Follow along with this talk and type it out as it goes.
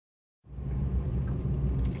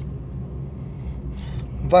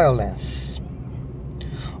Violence.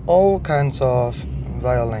 All kinds of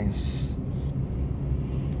violence.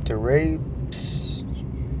 The rapes,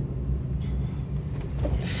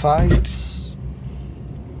 the fights,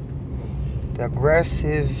 the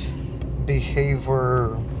aggressive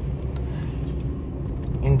behavior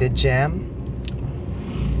in the jam,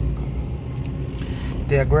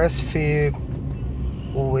 the aggressive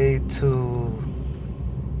way to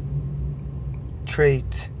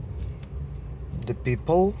treat the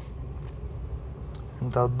people,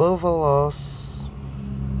 and above all else,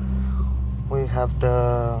 we have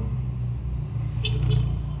the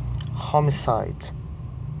homicide.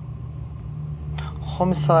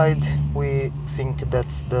 Homicide, we think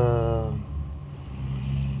that's the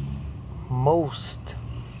most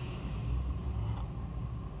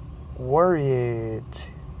worried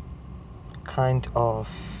kind of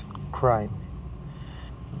crime,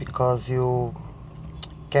 because you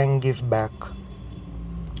can give back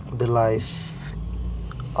the life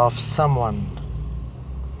of someone.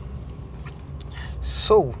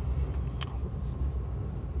 So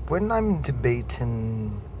when I'm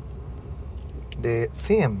debating the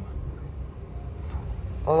theme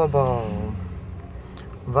all about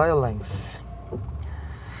violence,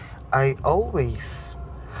 I always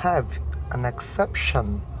have an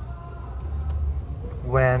exception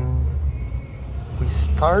when we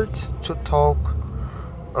start to talk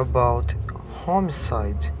about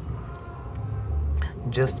homicide,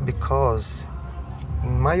 just because,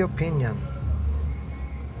 in my opinion,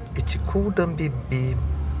 it couldn't be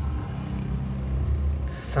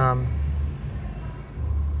some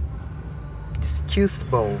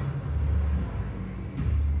excusable.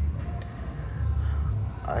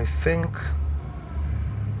 I think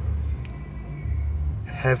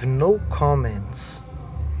have no comments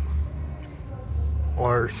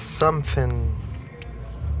or something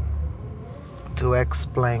to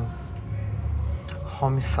explain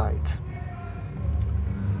homicide.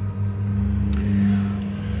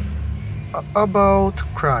 About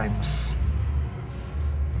crimes.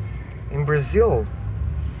 In Brazil,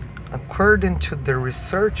 according to the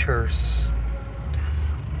researchers,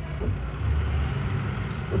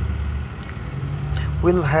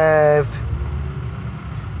 we'll have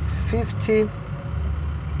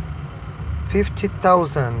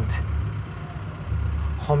 50,000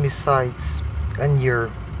 homicides a year.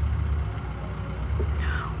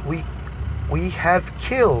 We have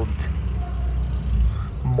killed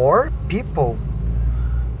more people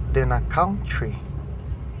than a country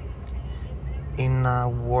in a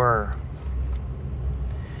war.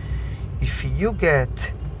 If you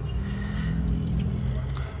get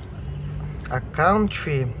a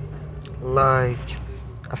country like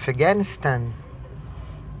Afghanistan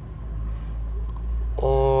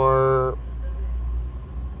or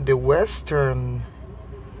the Western,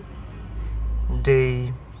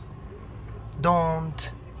 they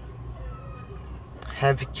don't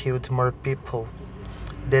have killed more people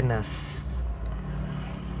than us.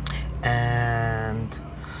 And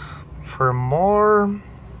for more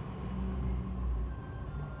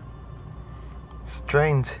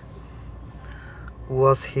strange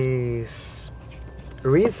was his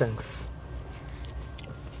reasons.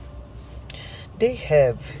 They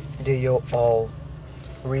have their all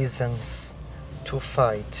reasons to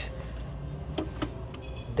fight.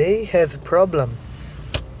 They have problem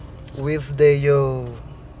with their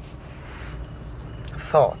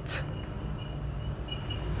thought.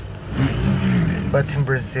 But in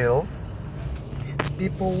Brazil,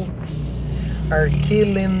 people are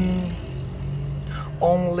killing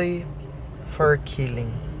only for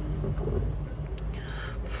killing,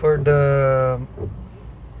 for the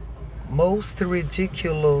most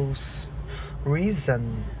ridiculous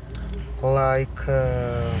reason, like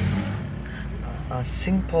a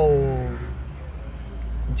simple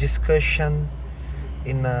discussion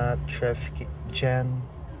in a traffic jam,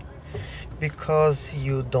 because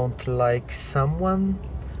you don't like someone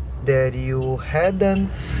that you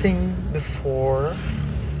hadn't seen before,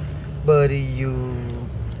 but you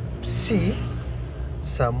see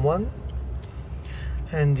someone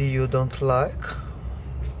and you don't like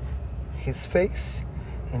his face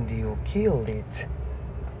and you kill it.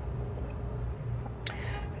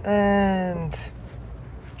 And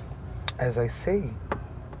as I say,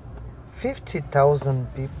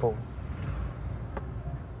 50,000 people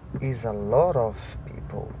is a lot of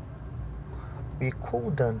people. We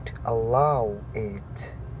couldn't allow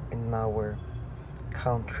it in our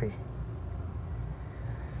country.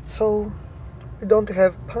 So we don't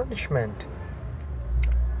have punishment.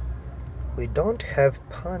 We don't have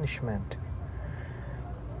punishment.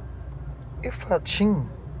 If a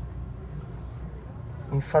team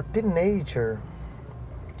If a teenager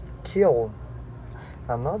kill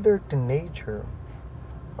another teenager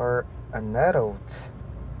or an adult,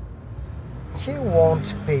 he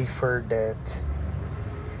won't pay for that.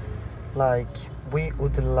 Like we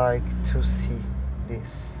would like to see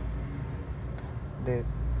this. The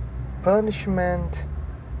punishment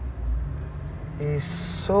is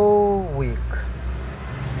so weak,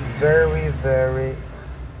 very, very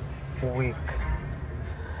weak.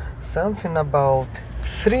 Something about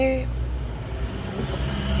 3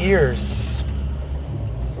 years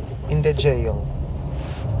in the jail.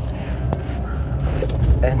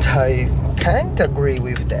 And I can't agree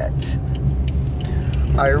with that.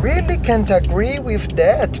 I really can't agree with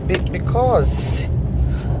that because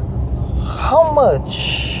how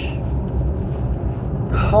much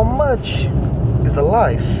is a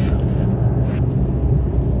life?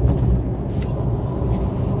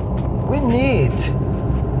 We need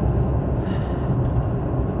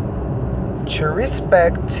to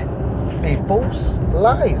respect people's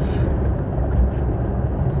life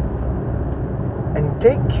and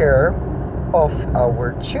take care of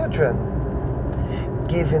our children,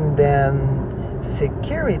 giving them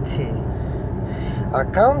security, a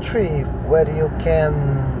country where you can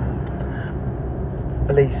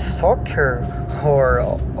play soccer or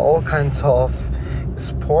all kinds of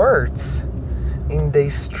sports in the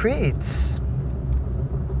streets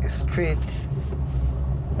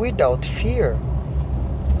without fear.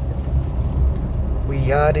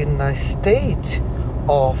 We are in a state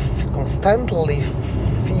of constantly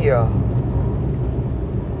fear.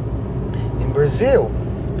 In Brazil,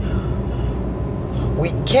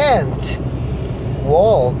 we can't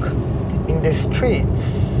walk in the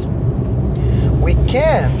streets. We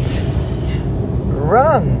can't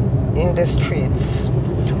run in the streets,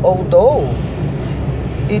 although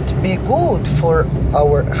it be good for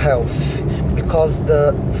our health because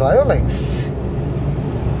the violence,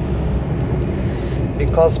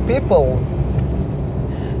 because people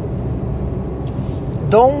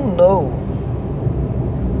don't know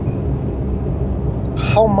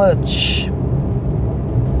how much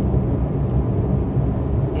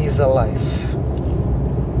is a life.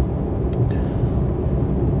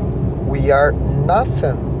 We are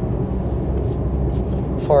nothing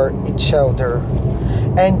for each other.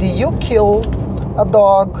 And you kill a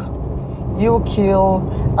dog, you kill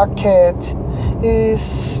a cat,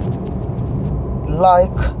 is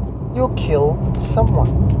like you kill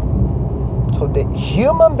someone. So the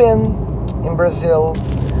human being in Brazil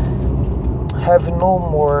have no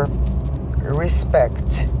more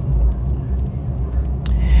respect.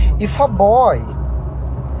 If a boy,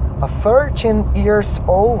 a 13 years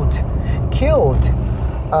old, killed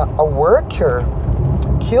a worker,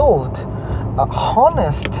 killed a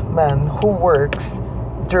honest man who works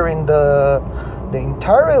during the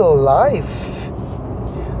entire life,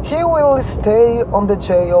 he will stay on the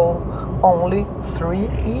jail only 3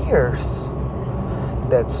 years.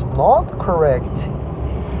 That's not correct.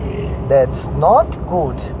 That's not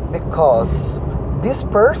good because this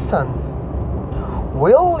person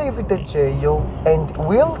will leave the jail and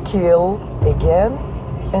will kill again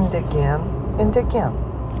and again and again.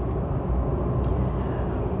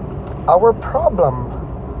 Our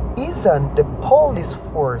problem isn't the police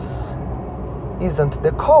force, isn't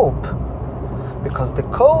the cope, because the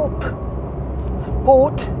cope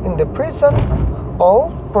put in the prison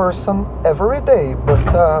all person every day, but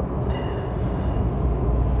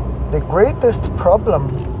the greatest problem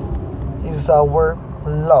is our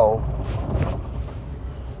law.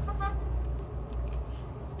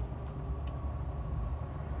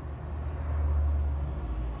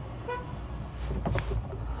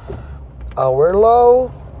 Our law,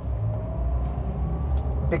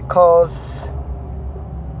 because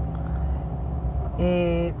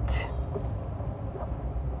it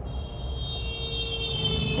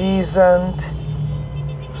isn't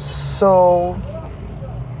so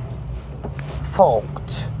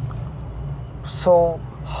fault, so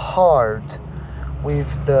hard with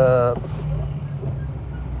the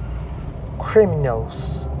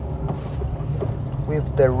criminals,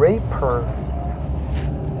 with the raper.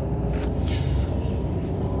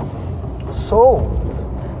 So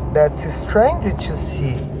that's strange to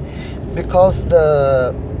see, because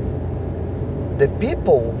the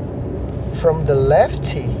people from the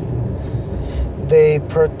lefty, they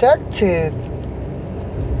protected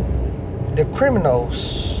the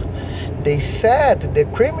criminals. They said the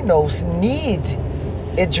criminals need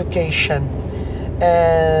education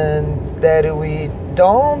and that we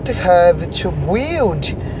don't have to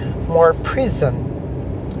build more prison,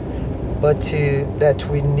 but that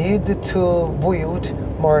we need to build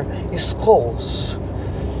more schools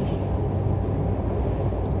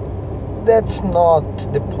that's not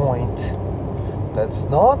the point. That's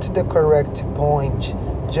not the correct point.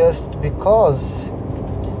 Just because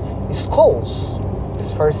schools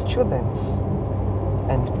is for students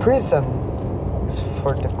and prison is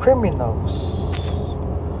for the criminals.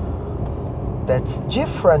 That's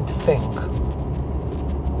different thing.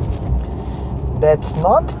 That's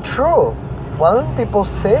not true. When people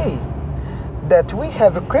say that we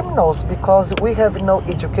have criminals because we have no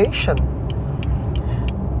education,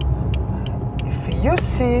 if you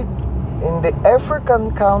see in the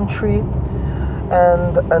African country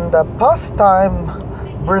and the past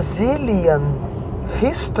time Brazilian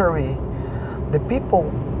history, the people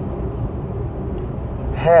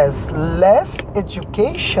has less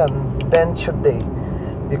education than today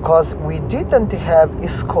because we didn't have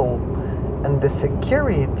school and the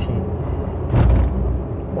security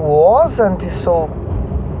wasn't so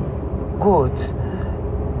good,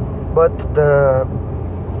 but the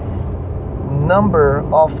number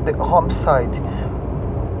of the homicide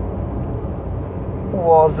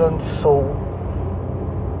wasn't so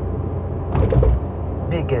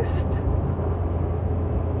biggest.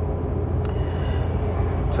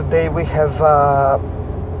 Today we have an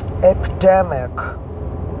epidemic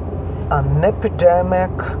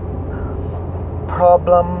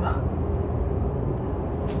problem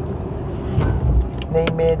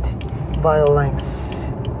named violence.